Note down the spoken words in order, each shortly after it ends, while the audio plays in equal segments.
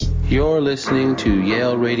You're listening to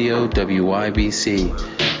Yale Radio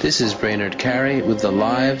WYBC. This is Brainerd Carey with the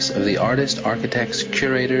lives of the artists, architects,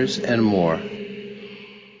 curators, and more.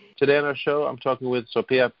 Today on our show, I'm talking with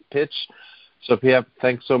Sophia Pitch. Sophia,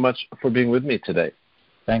 thanks so much for being with me today.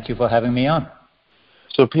 Thank you for having me on.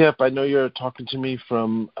 Sophia, I know you're talking to me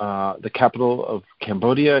from the capital of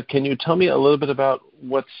Cambodia. Can you tell me a little bit about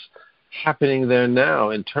what's happening there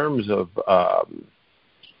now in terms of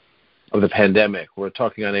the pandemic? We're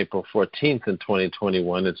talking on April 14th in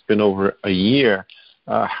 2021. It's been over a year.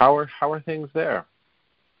 How are things there?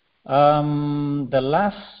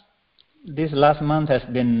 This last month has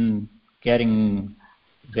been getting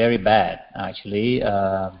very bad, actually.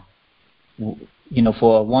 For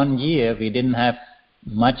 1 year we didn't have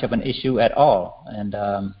much of an issue at all, and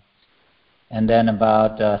then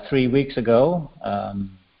about 3 weeks ago,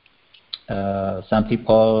 some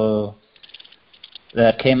people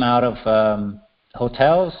that came out of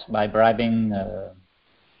hotels by bribing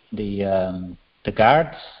the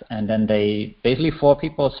guards, and then they basically 4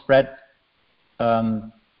 people spread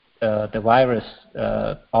the virus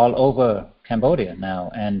all over Cambodia now,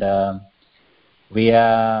 and we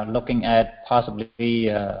are looking at possibly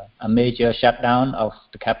a major shutdown of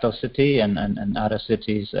the capital city and other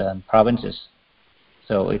cities and provinces.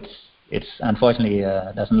 So it's unfortunately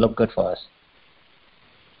doesn't look good for us.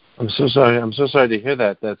 I'm so sorry to hear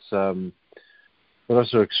that. That's but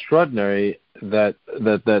also extraordinary that's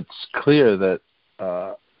clear that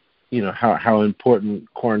how important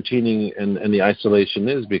quarantining and the isolation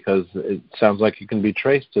is, because it sounds like it can be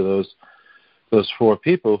traced to those 4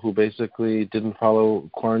 people who basically didn't follow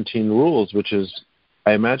quarantine rules, which is,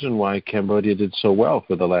 I imagine, why Cambodia did so well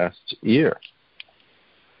for the last year.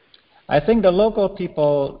 I think the local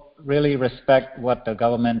people really respect what the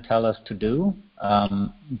government tell us to do,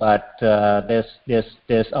 but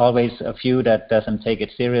there's always a few that doesn't take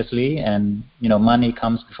it seriously, and money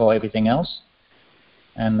comes before everything else.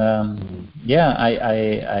 And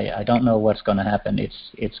I don't know what's going to happen.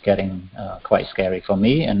 It's getting quite scary for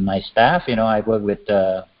me and my staff. I work with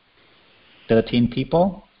 13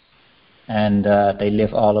 people, and they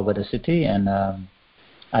live all over the city. And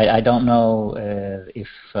I don't know if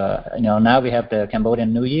now we have the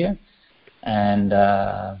Cambodian New Year, and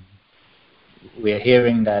we're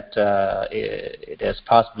hearing that there's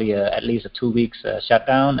possibly at least a 2 weeks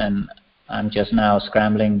shutdown. And I'm just now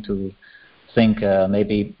scrambling to think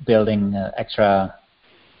maybe building extra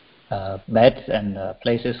beds and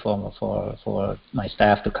places for my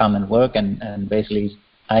staff to come and work, and basically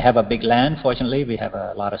I have a big land. Fortunately, we have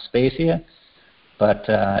a lot of space here, but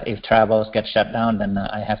if travels get shut down, then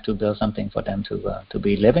I have to build something for them to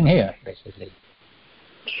be living here, basically.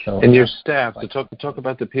 So, and your staff, to talk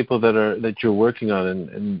about the people that you're working on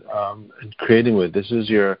and creating with. This is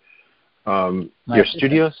your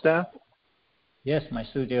studio staff? Yes, my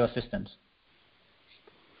studio assistants.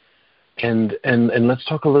 And let's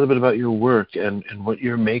talk a little bit about your work and what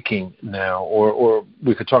you're making now, or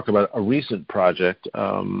we could talk about a recent project.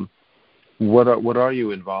 What are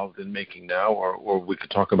you involved in making now, or we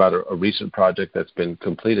could talk about a recent project that's been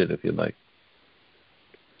completed, if you'd like.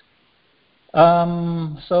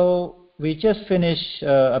 So we just finished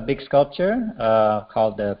a big sculpture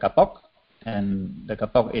called the Kapok, and the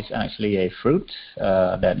Kapok is actually a fruit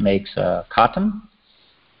that makes cotton.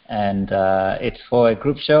 And it's for a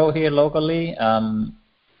group show here locally,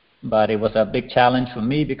 but it was a big challenge for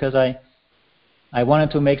me because I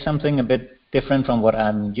wanted to make something a bit different from what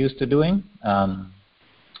I'm used to doing.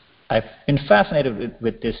 I've been fascinated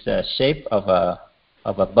with this shape of a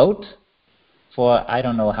boat for I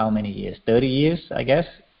don't know how many years, 30 years, I guess.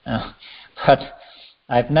 But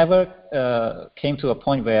I've never came to a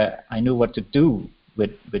point where I knew what to do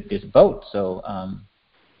with this boat. So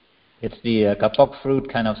it's the kapok fruit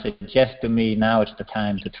kind of suggests to me now it's the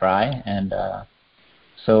time to try. And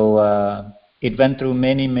so it went through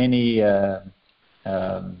many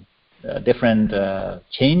different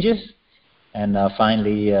changes, and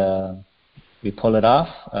finally we pull it off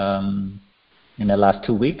in the last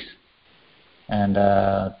 2 weeks. And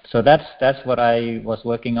so that's what I was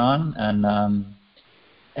working on. And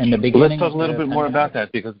in the beginning, let's talk a little bit more about that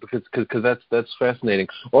because that's fascinating.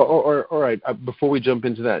 Or all right, before we jump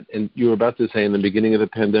into that, and you were about to say in the beginning of the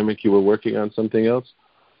pandemic you were working on something else.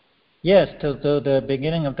 Yes, to the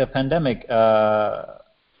beginning of the pandemic,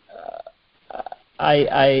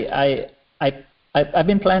 I've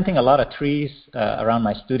been planting a lot of trees around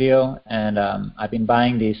my studio, and I've been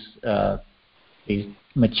buying these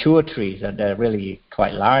mature trees that they're really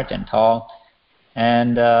quite large and tall,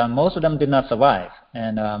 and most of them did not survive.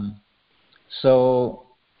 And so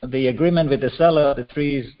the agreement with the seller of the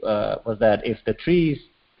trees was that if the trees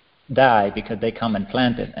die because they come and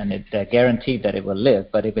plant it, and they're guaranteed that it will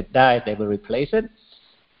live. But if it dies, they will replace it.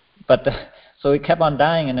 But so it kept on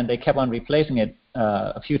dying, and then they kept on replacing it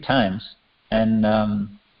a few times. And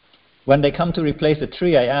when they come to replace the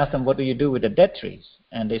tree, I asked them, "What do you do with the dead trees?"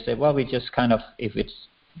 And they said, "Well, we just kind of,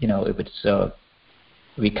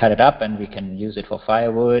 we cut it up and we can use it for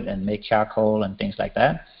firewood and make charcoal and things like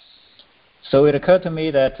that." So it occurred to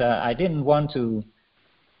me that I didn't want to,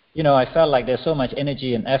 I felt like there's so much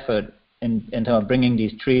energy and effort in terms of bringing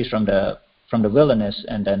these trees from the wilderness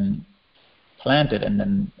and then plant it, and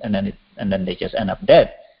then they just end up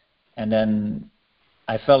dead. And then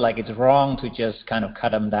I felt like it's wrong to just kind of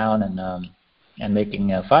cut them down and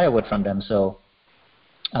making firewood from them. So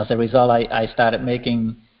as a result, I started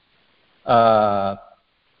making,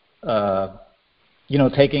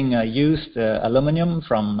 taking used aluminum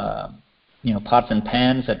from, pots and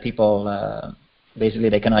pans that people, basically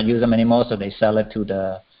they cannot use them anymore, so they sell it to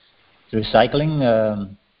the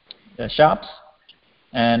recycling shops.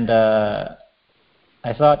 And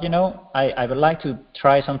I thought, I would like to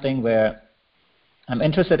try something where I'm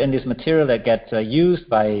interested in this material that gets used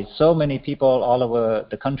by so many people all over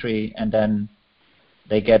the country, and then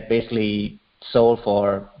they get basically sold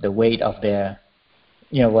for the weight of their,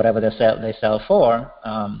 whatever they sell for.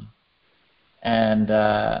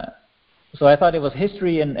 So I thought it was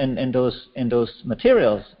history in those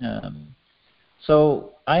materials.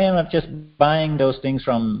 So I ended up just buying those things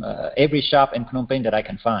from every shop in Phnom Penh that I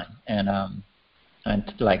can find, and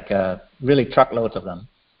really truckloads of them.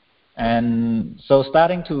 And so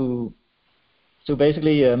starting to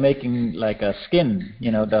basically making like a skin,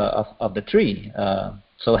 of the tree.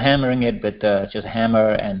 So hammering it with just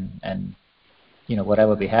hammer and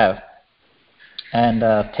whatever we have, and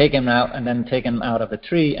take them out of the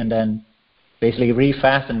tree, and then basically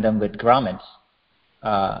refasten them with grommets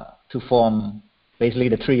to form basically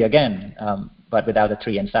the tree again, but without the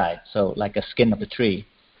tree inside. So like a skin of the tree.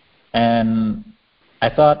 And I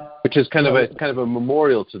thought, which is kind of a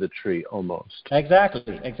memorial to the tree almost.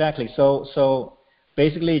 Exactly. So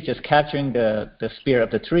basically just capturing the spirit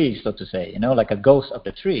of the tree, so to say, like a ghost of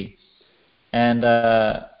the tree. And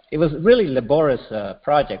it was really laborious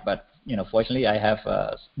project, but fortunately I have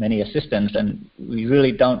many assistants, and we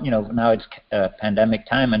really don't, now it's pandemic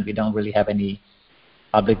time and we don't really have any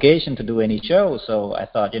obligation to do any shows. So I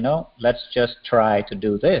thought, let's just try to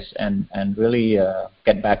do this and really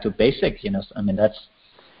get back to basics. I mean, that's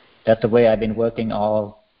the way I've been working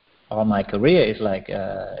all my career. Is like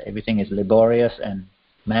everything is laborious and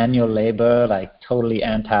manual labor, like totally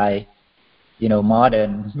anti,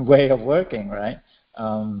 modern way of working, right?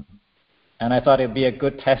 And I thought it'd be a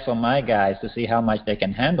good test for my guys to see how much they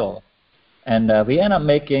can handle. And we end up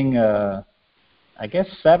making, I guess,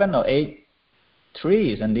 7 or 8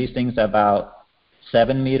 trees, and these things are about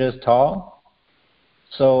 7 meters tall.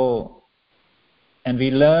 So, and we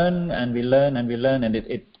learn, and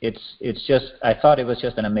it's just, I thought it was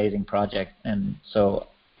just an amazing project. And so,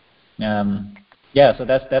 so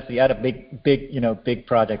that's the other big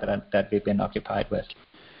project that we've been occupied with.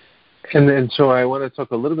 And so I want to talk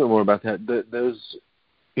a little bit more about that. Those,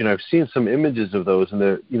 I've seen some images of those, and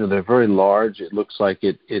they're very large. It looks like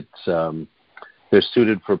they're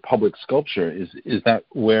suited for public sculpture. Is that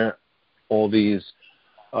where all these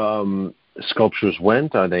sculptures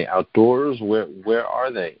went? Are they outdoors? Where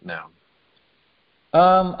are they now?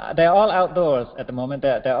 They're all outdoors at the moment.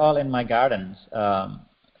 They're all in my gardens.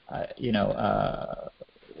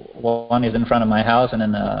 One is in front of my house, and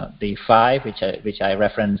then the 5, which I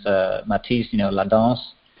reference, Matisse, La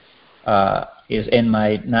Danse, is in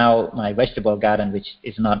my vegetable garden, which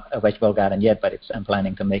is not a vegetable garden yet, but I'm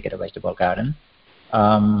planning to make it a vegetable garden.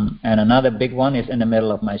 And another big one is in the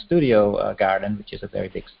middle of my studio garden, which is a very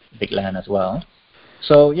big land as well.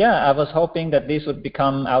 So yeah, I was hoping that these would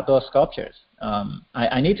become outdoor sculptures.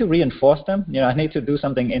 I need to reinforce them. I need to do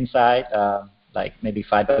something inside, like maybe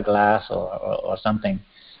fiberglass or something,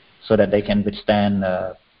 so that they can withstand,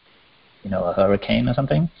 a hurricane or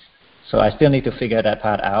something. So I still need to figure that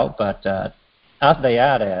part out. But as they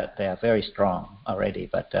are very strong already.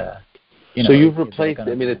 But so you've replaced.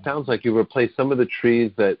 I mean, it sounds like you replaced some of the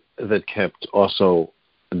trees that kept also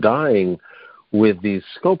dying with these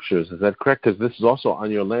sculptures. Is that correct? Because this is also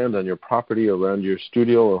on your land, on your property, around your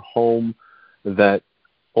studio or home, that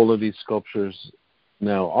all of these sculptures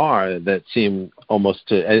now are, that seem almost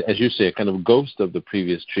to, as you say, a kind of ghost of the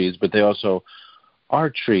previous trees, but they also are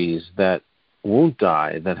trees that won't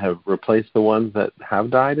die, that have replaced the ones that have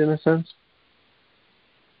died, in a sense?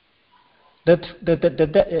 The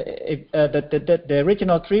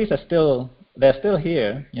original trees are still they're still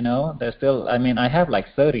here, they're still, I have like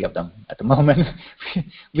 30 of them at the moment.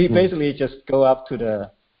 We basically just go up to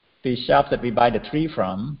the shops that we buy the tree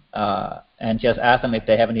from, and just ask them if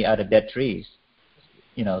they have any other dead trees,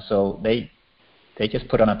 so they just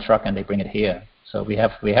put on a truck and they bring it here. So we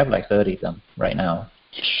have like 30 of them right now.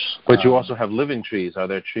 But you also have living trees. Are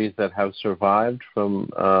there trees that have survived from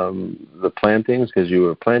the plantings? Because you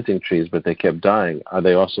were planting trees, but they kept dying. Are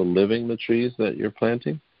they also living, the trees that you're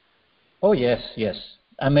planting? Oh, yes.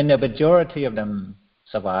 The majority of them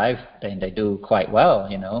survive. They do quite well,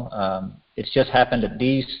 It's just happened that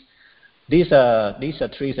these are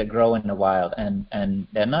trees that grow in the wild, and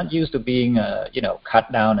they're not used to being,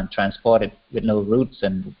 cut down and transported with no roots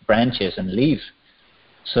and branches and leaves.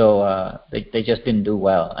 So they just didn't do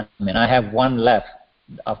well. I have one left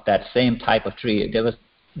of that same type of tree. There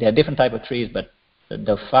are different type of trees, but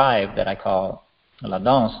the 5 that I call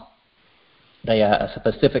ladons, they are a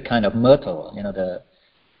specific kind of myrtle,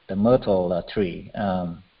 the myrtle tree.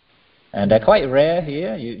 And they're quite rare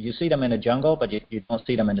here. You see them in the jungle, but you don't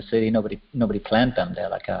see them in the city. Nobody plant them. They're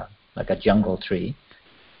like a jungle tree.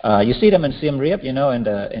 You see them in Siem Reap, in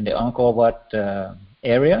the Angkor Wat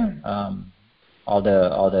area. All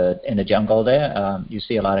the in the jungle there, you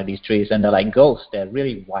see a lot of these trees, and they're like ghosts. They're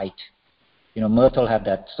really white. Myrtle have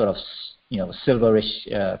that sort of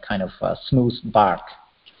silverish kind of smooth bark.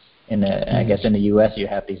 I guess in the U.S. you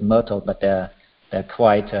have these myrtle, but they're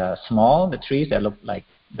quite small. The trees they're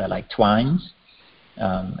like twines,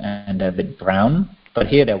 and they're a bit brown. But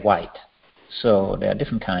here they're white, so there are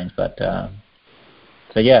different kinds. But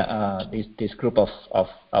this group of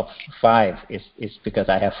 5 is because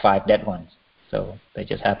I have 5 dead ones. So they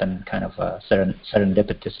just happen kind of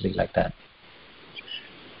serendipitously like that.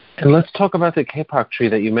 And let's talk about the kapok tree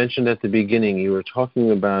that you mentioned at the beginning. You were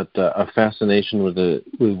talking about a fascination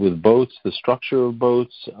with boats, the structure of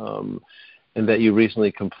boats, and that you recently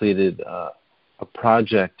completed a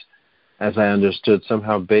project, as I understood,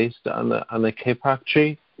 somehow based on the kapok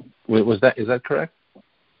tree. Is that correct?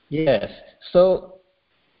 Yes. So,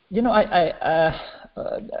 I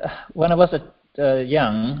when I was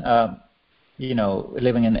young.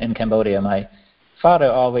 Living in Cambodia, my father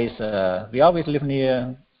we always lived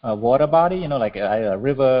near a water body, like either a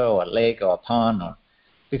river or a lake or a pond,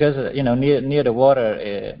 because near the water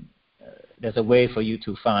there's a way for you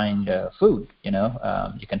to find food. You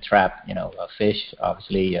can trap a fish,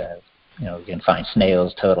 obviously. You can find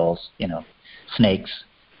snails, turtles, snakes,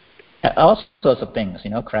 all sorts of things.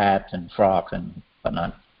 Crabs and frogs and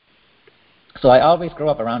whatnot. So I always grew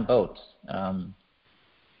up around boats.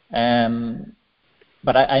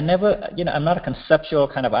 But I never, I'm not a conceptual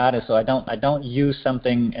kind of artist, so I don't use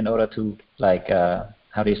something in order to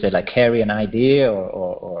carry an idea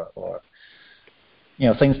or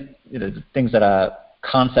things that are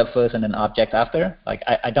concept first and then object after. Like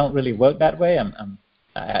I don't really work that way.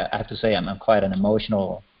 I have to say I'm quite an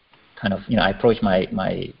emotional kind of, I approach my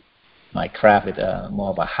craft with more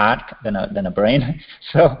of a heart than a brain.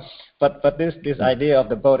 So, but this idea of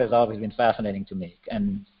the boat has always been fascinating to me.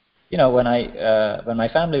 And when my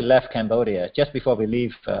family left Cambodia, just before we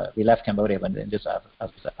left Cambodia when I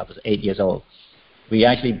was 8 years old. We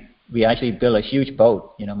actually built a huge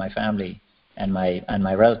boat. My family and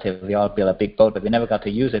my relative, we all built a big boat, but we never got to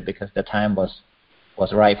use it because the time was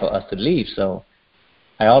right for us to leave. So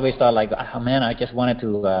I always thought like, oh man, I just wanted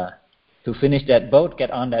to finish that boat,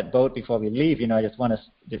 get on that boat before we leave. I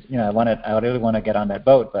really want to get on that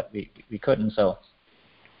boat, but we couldn't. So.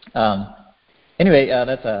 Anyway,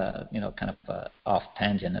 that's a kind of off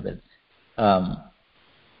tangent a bit.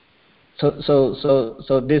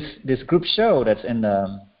 So this group show that's in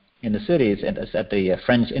the city is at the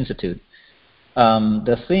French Institute.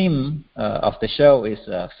 The theme of the show is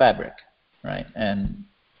fabric, right? And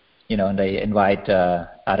and they invite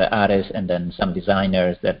other artists and then some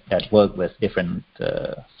designers that work with different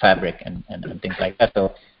fabric and things like that.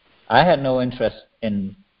 So I had no interest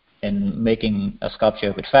in making a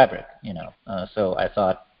sculpture with fabric, so I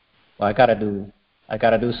thought, well, I gotta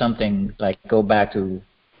do something like go back to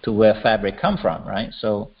where fabric come from, right?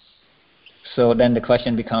 So then the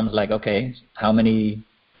question becomes like, okay,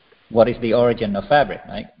 what is the origin of fabric,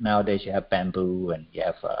 right? Nowadays you have bamboo and you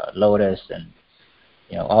have lotus and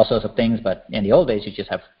all sorts of things, but in the old days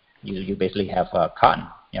you basically have cotton,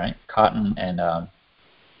 right? Cotton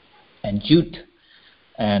and jute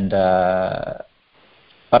and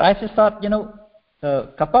but I just thought,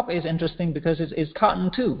 kapok is interesting because it's cotton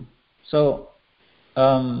too. So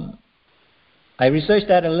I researched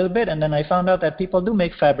that a little bit, and then I found out that people do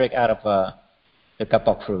make fabric out of the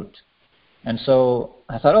kapok fruit. And so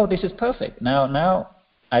I thought, oh, this is perfect. Now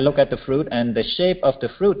I look at the fruit, and the shape of the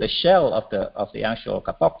fruit, the shell of the actual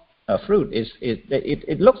kapok fruit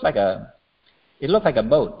it looks like a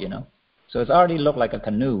boat, you know. So it's already looked like a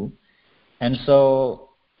canoe, and so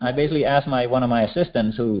I basically asked one of my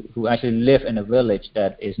assistants who actually live in a village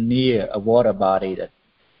that is near a water body that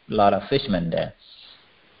a lot of fishermen there.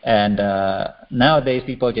 And nowadays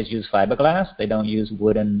people just use fiberglass. They don't use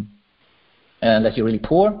wooden, unless you're really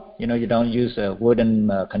poor. You know, you don't use wooden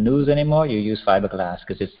canoes anymore. You use fiberglass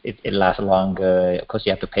because it lasts longer. Of course,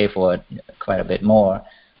 you have to pay for it quite a bit more,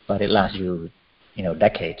 but it lasts you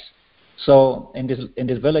decades. So in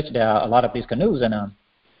this village there are a lot of these canoes, and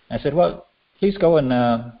I said, well, please go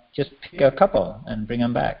and just pick a couple and bring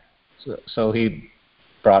them back. So he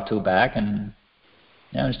brought 2 back, and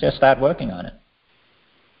just start working on it.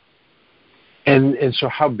 And so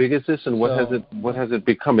how big is this, and what has it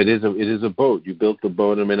become? It is a boat. You built the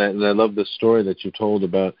boat. I mean, and I love the story that you told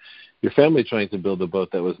about your family trying to build a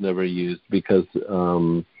boat that was never used, because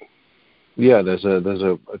there's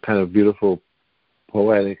a kind of beautiful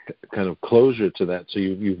poetic kind of closure to that. So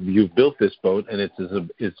you've built this boat, and it's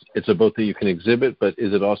a boat that you can exhibit, but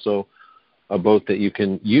is it also a boat that you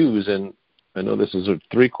can use? And I know this is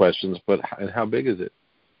 3 questions, but how big is it?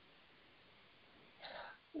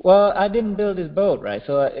 Well, I didn't build this boat, right?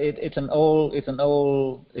 So it's an old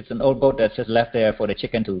boat that's just left there for the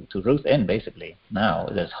chicken to roost in. Basically, now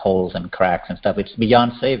there's holes and cracks and stuff. It's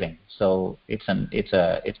beyond saving, so it's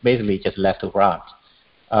basically just left to rot.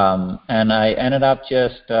 And I ended up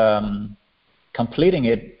just completing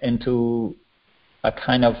it into a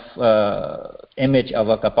kind of image of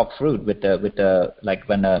a kapok fruit with the like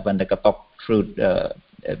when the kapok fruit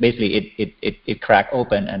basically it cracked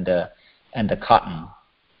open and the cotton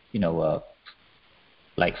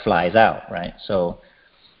like flies out, right? So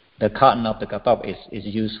the cotton of the kapok is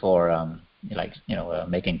used for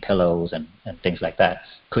making pillows and things like that,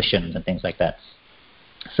 cushions and things like that.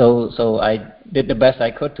 So I did the best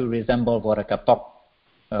I could to resemble what a kapok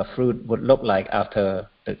fruit would look like after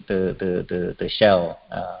the shell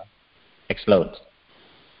explodes.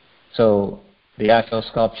 So the actual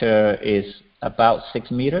sculpture is about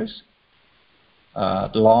 6 meters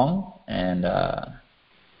long and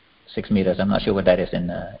 6 meters. I'm not sure what that is in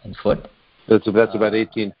foot. That's about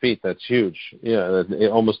 18 feet. That's huge. Yeah,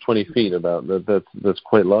 almost 20 feet. About that's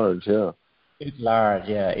quite large. Yeah. It's large.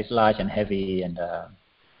 Yeah, it's large and heavy, and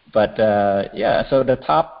but so the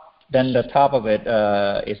top of it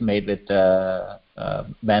is made with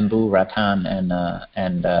bamboo rattan and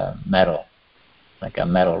metal, like a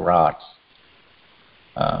metal rods.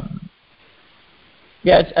 And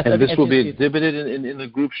this will be exhibited in the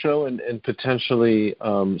group show and potentially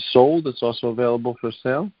sold. It's also available for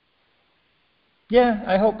sale. Yeah,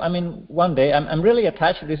 I hope. I mean, one day. I'm really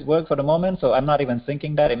attached to this work for the moment, so I'm not even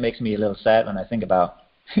thinking that. It makes me a little sad when I think about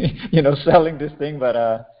selling this thing, but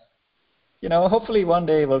hopefully one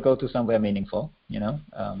day we'll go to somewhere meaningful.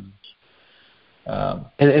 And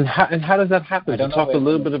how does that happen? Talk a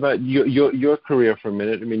little bit about your career for a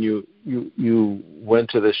minute. I mean, you went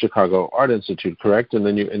to the Chicago Art Institute, correct? And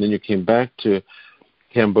then you came back to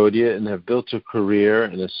Cambodia and have built a career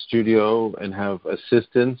in a studio and have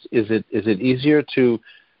assistants. Is it easier to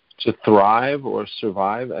thrive or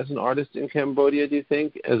survive as an artist in Cambodia, do you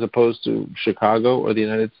think, as opposed to Chicago or the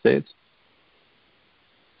United States?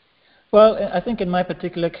 Well, I think in my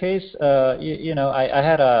particular case, I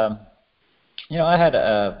had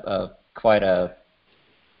a quite a,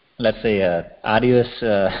 let's say, arduous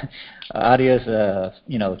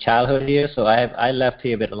childhood here. So I left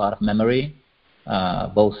here with a lot of memory,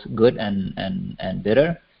 both good and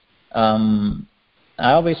bitter.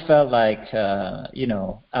 I always felt like,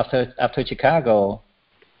 after Chicago,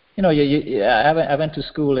 I went to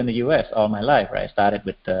school in the U.S. all my life, right? I started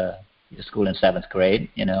with the school in 7th grade,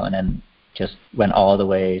 and then just went all the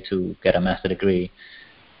way to get a master's degree,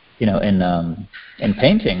 in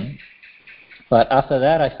painting. But after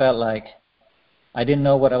that, I felt like I didn't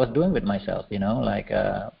know what I was doing with myself,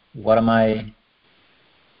 what am I?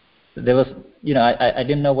 There was, I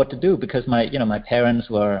didn't know what to do because my parents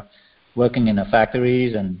were working in the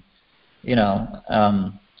factories, and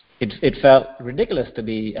it felt ridiculous to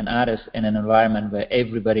be an artist in an environment where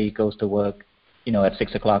everybody goes to work, at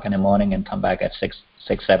 6 o'clock in the morning and come back at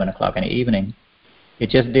 7 o'clock in the evening. It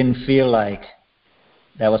just didn't feel like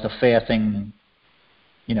that was a fair thing,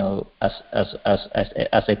 as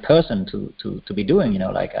a person to be doing,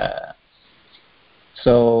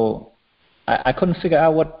 So I couldn't figure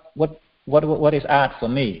out what is art for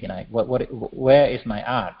me, where is my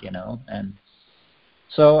art, and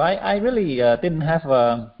so I really didn't have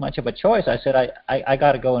much of a choice. I said I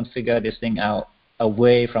got to go and figure this thing out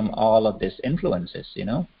away from all of these influences, you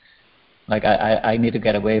know. Like I need to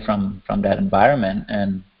get away from that environment,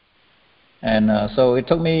 and so it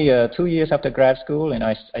took me 2 years after grad school. You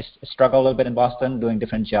know, I struggled a little bit in Boston doing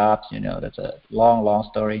different jobs. You know, that's a long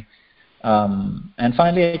story. And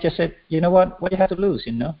finally, I just said, you know what do you have to lose?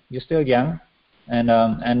 You know, you're still young,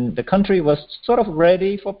 and the country was sort of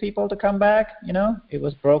ready for people to come back. You know, it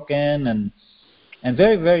was broken and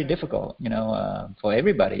very, very difficult. You know, for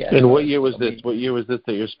everybody. And what year was this? What year was this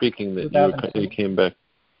that you're speaking that you came back?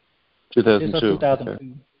 2002. This was 2002. Okay.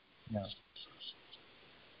 Yeah.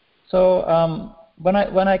 So when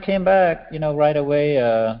I came back, you know, right away,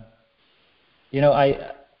 you know,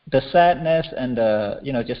 the sadness and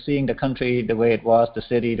you know, just seeing the country the way it was, the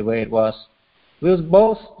city the way it was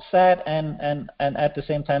both sad and at the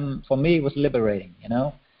same time for me it was liberating, you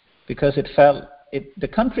know, because the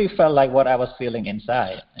country felt like what I was feeling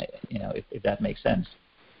inside, you know, if that makes sense.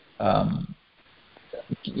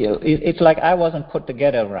 You know, it's like I wasn't put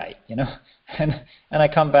together right, you know, and I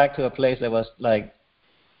come back to a place that was like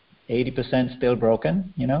 80% still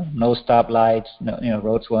broken, you know, no stoplights, no, you know,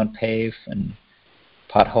 roads weren't paved, and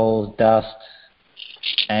potholes, dust,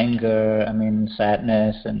 anger, I mean,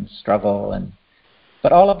 sadness and struggle,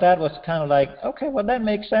 but all of that was kind of like, okay, well, that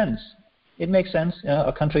makes sense. It makes sense, you know,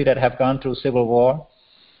 a country that have gone through civil war,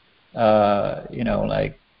 you know,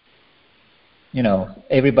 like, you know,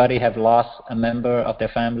 everybody have lost a member of their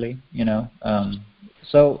family, you know.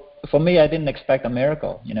 So for me, I didn't expect a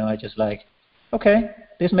miracle, you know. I just like, okay,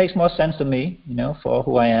 this makes more sense to me, you know, for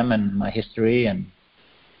who I am and my history and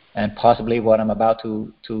possibly what I'm about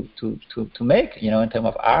to make, you know, in terms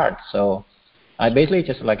of art. So I basically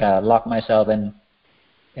just like locked myself in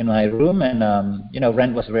my room, and you know,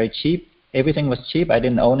 rent was very cheap. Everything was cheap. I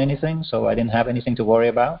didn't own anything, so I didn't have anything to worry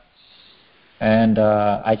about. And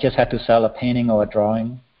I just had to sell a painting or a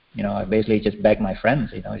drawing. You know, I basically just begged my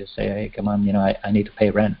friends, you know, just say, hey, come on, you know, I need to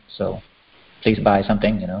pay rent, so please buy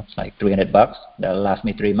something, you know, it's like $300. That'll last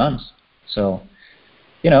me 3 months. So,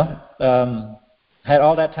 you know, had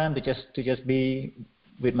all that time to just be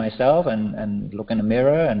with myself and look in the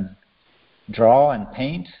mirror and draw and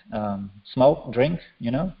paint, smoke, drink,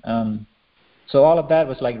 you know. So all of that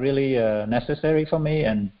was like really necessary for me,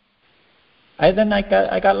 and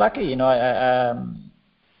I got lucky, you know. I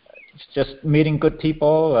just meeting good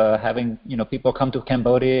people, having, you know, people come to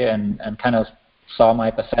Cambodia and kind of saw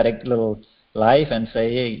my pathetic little life and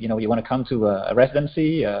say, hey, you know, you want to come to a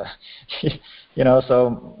residency, you know.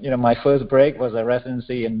 So, you know, my first break was a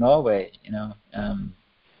residency in Norway, you know,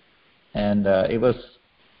 and it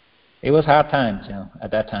was hard times, you know,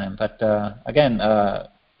 at that time. But again,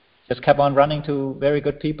 just kept on running to very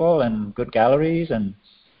good people and good galleries and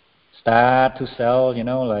start to sell, you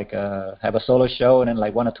know, like have a solo show and then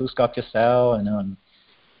like 1 or 2 sculptures sell, you know, and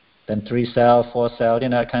then 3 sell, 4 sell, you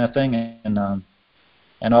know, that kind of thing.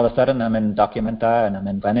 And all of a sudden I'm in Documenta and I'm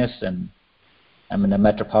in Venice and I'm in the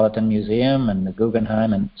Metropolitan Museum and the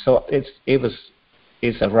Guggenheim, and so it's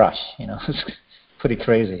a rush, you know. It's pretty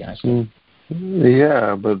crazy actually.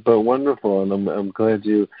 Yeah, but wonderful, and I'm glad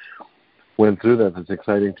you went through that. That's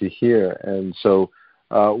exciting to hear. And so,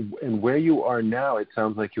 and where you are now, it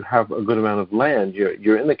sounds like you have a good amount of land.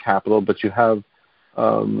 You're in the capital, but you have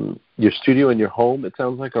your studio and your home, it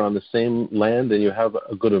sounds like, are on the same land, and you have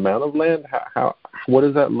a good amount of land. What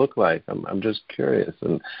does that look like? I'm just curious.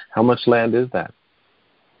 And how much land is that?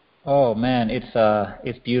 Oh man,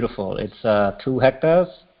 it's beautiful. It's 2 hectares.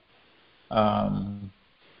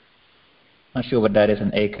 Not sure what that is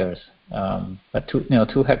in acres, but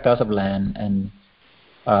 2 hectares of land, and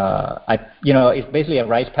it's basically a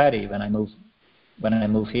rice paddy. When I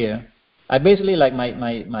move here, I basically, like,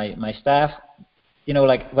 my staff, you know,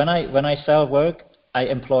 like when I sell work, I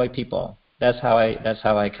employ people. That's how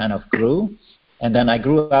I kind of grew, and then I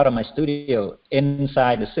grew out of my studio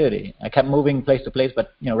inside the city. I kept moving place to place,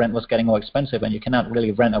 but, you know, rent was getting more expensive, and you cannot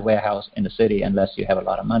really rent a warehouse in the city unless you have a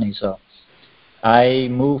lot of money. So I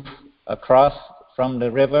moved across from the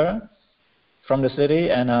river, from the city,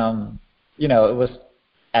 and you know, it was,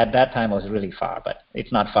 at that time, it was really far, but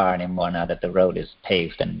it's not far anymore now that the road is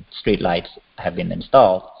paved and street lights have been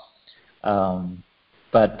installed.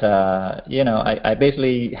 But you know, I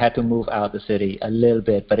basically had to move out the city a little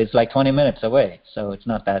bit, but it's like 20 minutes away, so it's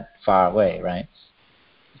not that far away, right?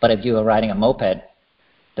 But if you are riding a moped,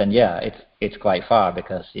 then yeah, it's quite far,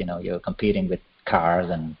 because, you know, you're competing with cars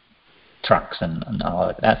and trucks and all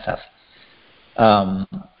of that stuff.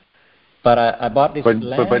 But I bought this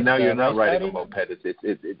land. But now you're not riding a moped.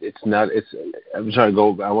 It's not. I'm sorry.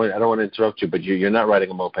 Go. I don't want to interrupt you, but you're not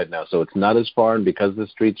riding a moped now, so it's not as far. And because the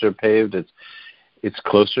streets are paved, it's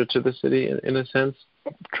closer to the city in a sense,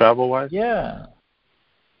 travel wise. Yeah.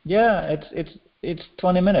 Yeah, it's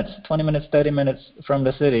 20 minutes, 30 minutes from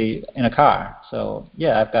the city in a car. So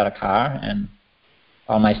yeah, I've got a car, and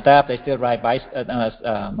all my staff, they still ride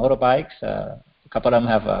motorbikes. A couple of them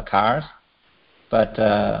have cars, but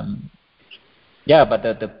yeah, but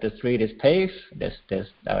the street is paved. There's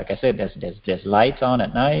like I said, there's lights on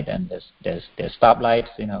at night, and there's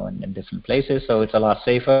stoplights, in different places. So it's a lot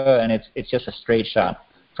safer, and it's just a straight shot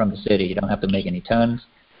from the city. You don't have to make any turns.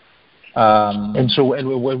 And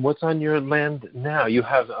what's on your land now? You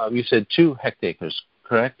have you said 2 hectares,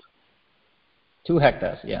 correct? 2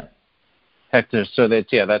 hectares, yeah. Hectares. So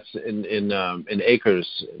that's in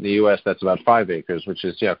acres. In the U.S., that's about 5 acres, which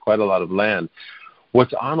is quite a lot of land.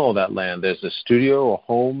 What's on all that land? There's a studio, a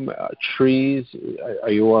home, trees. Are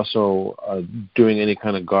you also doing any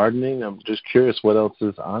kind of gardening? I'm just curious what else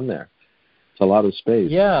is on there. It's a lot of space.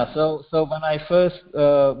 Yeah. So when I first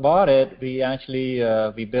bought it, we actually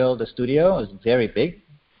we built a studio. It's very big.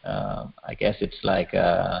 I guess it's like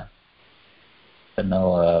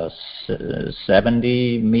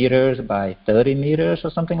 70 meters by 30 meters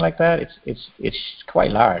or something like that. It's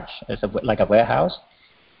quite large. It's like a warehouse,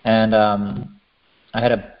 and I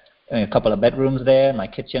had a couple of bedrooms there. My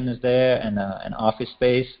kitchen is there, and an office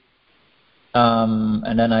space.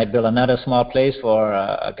 And then I built another small place for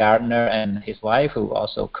a gardener and his wife, who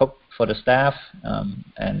also cook for the staff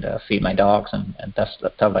and feed my dogs and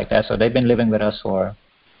stuff like that. So they've been living with us for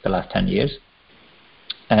the last 10 years.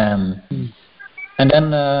 And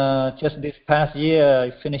then just this past year,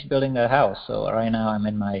 I finished building the house. So right now I'm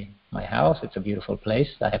in my house. It's a beautiful place,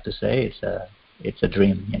 I have to say. It's a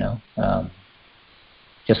dream,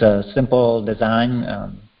 just a simple design,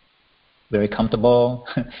 very comfortable,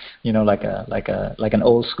 like an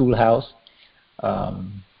old school house.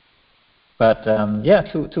 But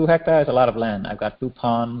 2 hectares, a lot of land. I've got 2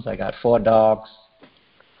 ponds. I got 4 dogs.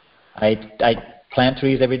 I plant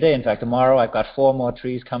trees every day. In fact, tomorrow I've got 4 more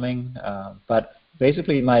trees coming. But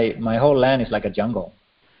basically, my whole land is like a jungle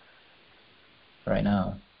right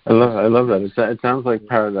now. I love that. It sounds like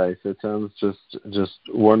paradise. It sounds just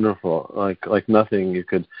wonderful, like nothing you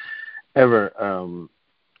could ever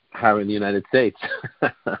have in the United States.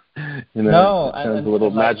 No, it sounds a little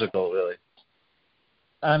magical, really.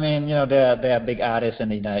 I mean, there are big artists in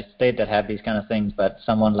the United States that have these kind of things, but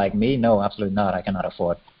someone like me, no, absolutely not. I cannot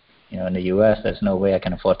afford. In the U.S., there's no way I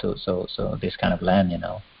can afford to. So this kind of land,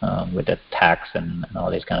 with the tax and all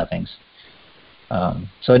these kind of things.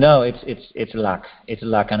 So no, it's luck. It's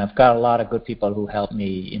luck, and I've got a lot of good people who help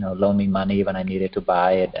me, loan me money when I needed to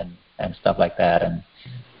buy it and stuff like that.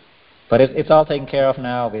 But it's all taken care of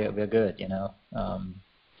now. We're good,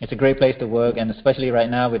 It's a great place to work, and especially right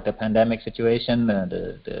now with the pandemic situation,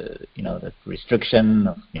 the restriction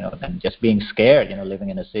of, and just being scared, living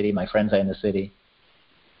in a city. My friends are in the city,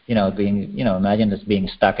 imagine just being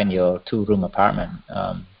stuck in your 2-room apartment.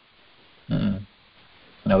 Absolutely.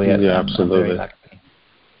 I'm very lucky.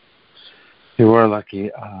 You are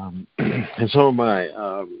lucky, and so am I.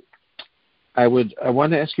 I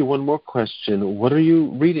want to ask you one more question. What are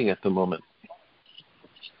you reading at the moment?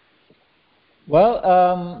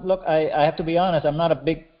 Well, look, I have to be honest. I'm not a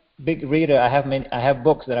big reader. I have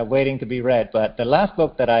books that are waiting to be read. But the last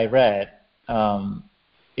book that I read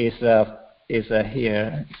is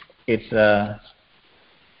here. It's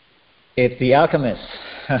The Alchemist,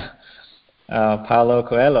 Paulo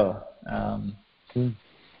Coelho.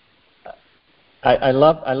 I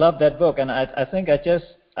love that book, and I think I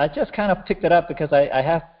just kind of picked it up because I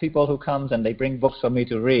have people who comes and they bring books for me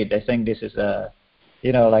to read. They think this is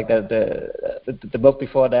like the book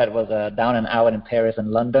before that was Down and Out in Paris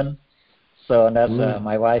and London. So that's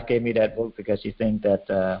my wife gave me that book because she thinks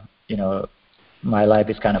that my life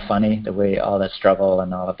is kind of funny, the way all that struggle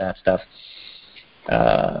and all of that stuff.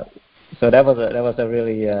 So that was a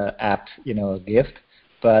really apt gift.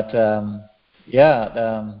 But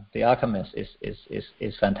The Alchemist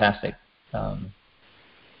is fantastic.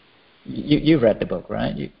 You read the book,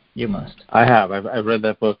 right? You must. I have. I've read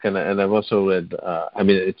that book, and I've also read.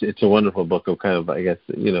 It's a wonderful book of kind of, I guess,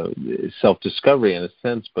 self-discovery in a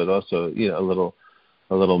sense, but also a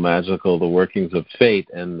little magical. The workings of fate,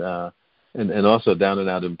 and also Down and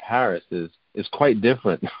Out in Paris is quite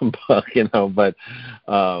different book, but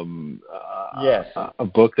yes, a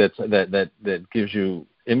book that gives you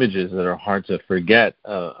images that are hard to forget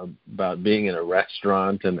about being in a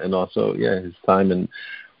restaurant, and also his time in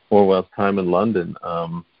Orwell's time in London.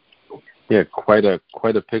 Quite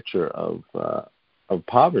a picture of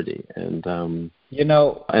poverty and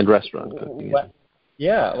and restaurant cooking.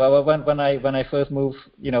 Well, when I first moved,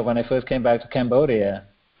 when I first came back to Cambodia,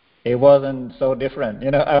 it wasn't so different.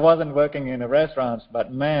 I wasn't working in the restaurants,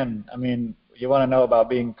 but man, you want to know about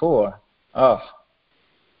being poor? Oh,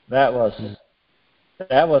 that was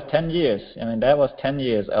 10 years. I mean, that was 10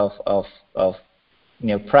 years of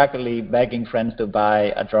practically begging friends to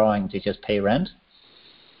buy a drawing to just pay rent.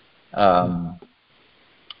 That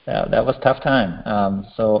was a tough time.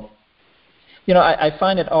 So, I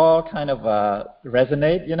find it all kind of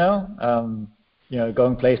resonate,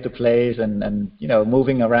 going place to place and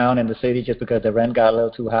moving around in the city just because the rent got a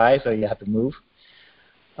little too high, so you have to move.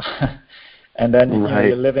 And then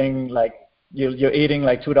you're living like you're eating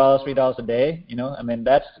like $2, $3 a day. I mean,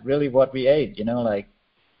 that's really what we ate. Like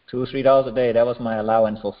 $2, $3 a day. That was my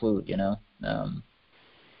allowance for food.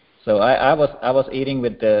 So I was eating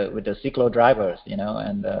with the cyclo drivers,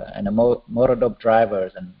 and the motor dope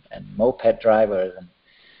drivers and moped drivers, and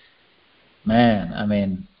man, I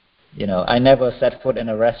mean, I never set foot in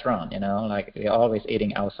a restaurant, like we're always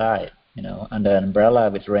eating outside, under an umbrella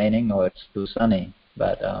if it's raining or it's too sunny.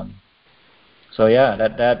 But so yeah,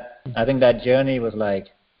 that I think that journey was like,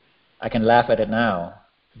 I can laugh at it now,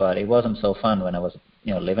 but it wasn't so fun when I was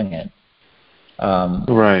living it.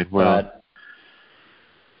 Right. Well.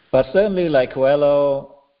 But certainly, like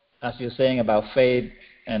Coelho, as you're saying about faith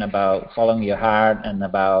and about following your heart and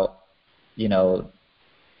about the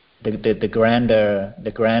grander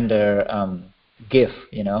gift,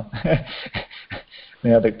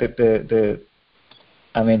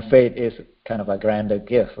 I mean, faith is kind of a grander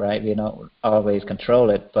gift, right? We don't always control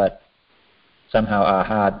it, but somehow our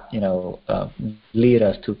heart, lead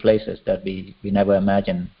us to places that we never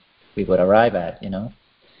imagined we would arrive at,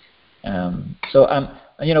 So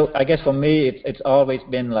I guess for me, it's always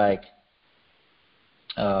been like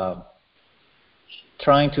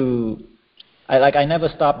trying to. I never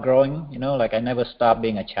stopped growing, like I never stopped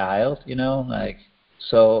being a child, like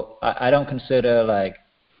so I don't consider like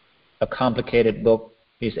a complicated book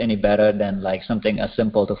is any better than like something as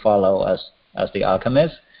simple to follow as The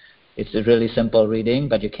Alchemist. It's a really simple reading,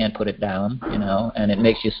 but you can't put it down, and it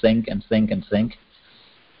makes you think and think and think.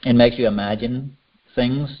 It makes you imagine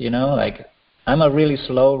things, like I'm a really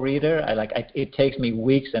slow reader. It takes me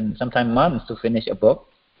weeks and sometimes months to finish a book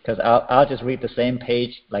because I'll just read the same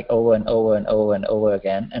page like over and over and over and over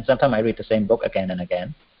again, and sometimes I read the same book again and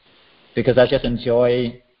again because I just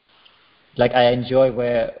enjoy. Like I enjoy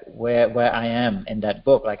where I am in that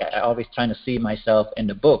book. Like I always trying to see myself in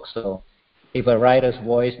the book. So if a writer's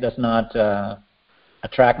voice does not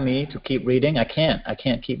attract me to keep reading, I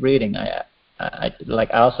can't keep reading.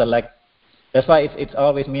 I'll select. That's why it's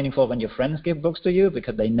always meaningful when your friends give books to you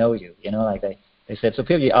because they know you. Like they said, so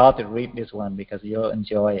people, you ought to read this one because you'll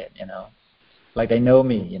enjoy it. Like they know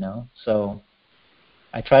me. So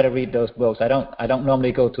I try to read those books. I don't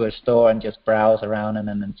normally go to a store and just browse around and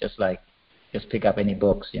then just pick up any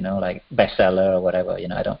books, like bestseller or whatever.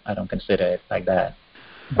 I don't consider it like that.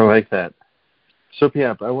 I like that.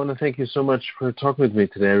 Sophia, I want to thank you so much for talking with me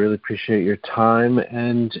today. I really appreciate your time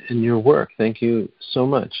and your work. Thank you so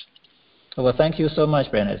much. Well, thank you so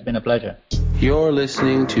much, Brandon. It's been a pleasure. You're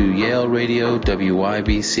listening to Yale Radio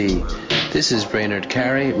WYBC. This is Brainerd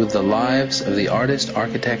Carey with the lives of the artists,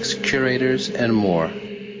 architects, curators, and more.